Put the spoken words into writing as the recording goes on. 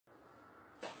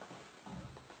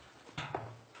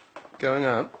Going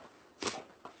out?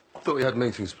 Thought we had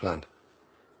meetings planned.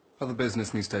 Other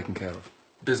business needs taken care of.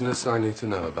 Business I need to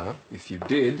know about? If you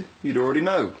did, you'd already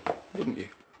know, wouldn't you?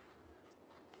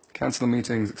 Cancel the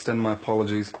meetings, extend my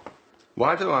apologies.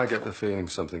 Why do I get the feeling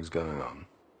something's going on?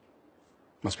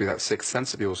 Must be that sixth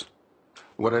sense of yours.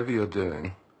 Whatever you're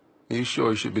doing, are you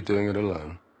sure you should be doing it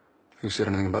alone? Who said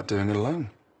anything about doing it alone?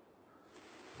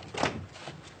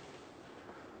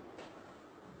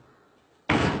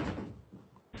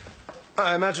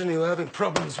 I imagine you were having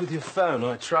problems with your phone.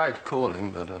 I tried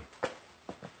calling, but,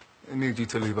 I need you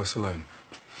to leave us alone.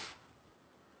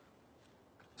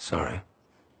 Sorry.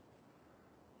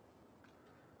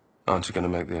 Aren't you going to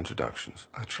make the introductions?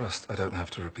 I trust I don't have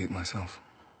to repeat myself.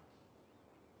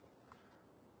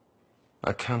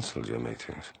 I cancelled your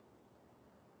meetings.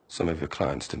 Some of your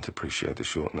clients didn't appreciate the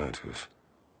short notice.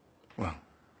 Well,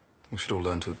 we should all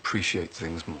learn to appreciate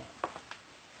things more.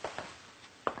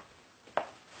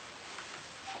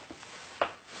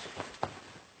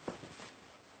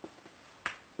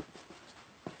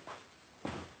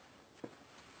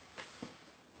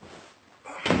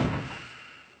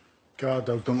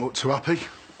 Gardo don't look too happy.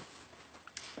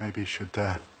 Maybe you should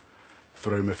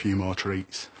throw him a few more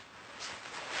treats.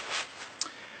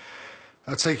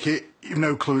 I take it you've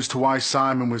no clue as to why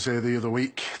Simon was here the other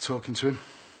week talking to him?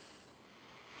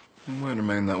 It won't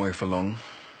remain that way for long.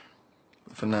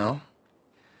 But for now,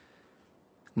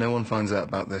 no one finds out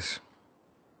about this.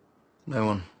 No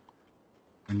one.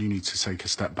 And you need to take a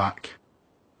step back.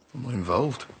 I'm not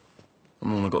involved. I'm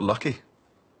the one that got lucky.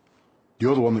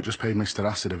 You're the one that just paid Mr.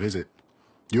 Acid a visit.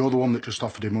 You're the one that just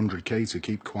offered him 100k to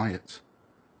keep quiet.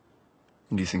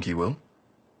 And do you think he will?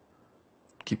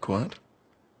 Keep quiet?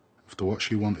 After what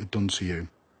she wanted done to you,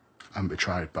 and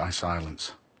betrayed by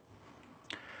silence,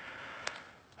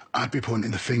 I'd be pointing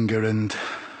the finger and,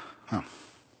 well,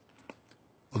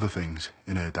 other things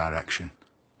in her direction.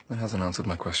 That hasn't answered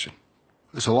my question.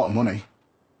 It's a lot of money.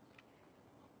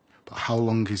 But how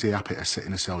long is he happy to sit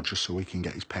in a cell just so he can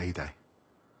get his payday?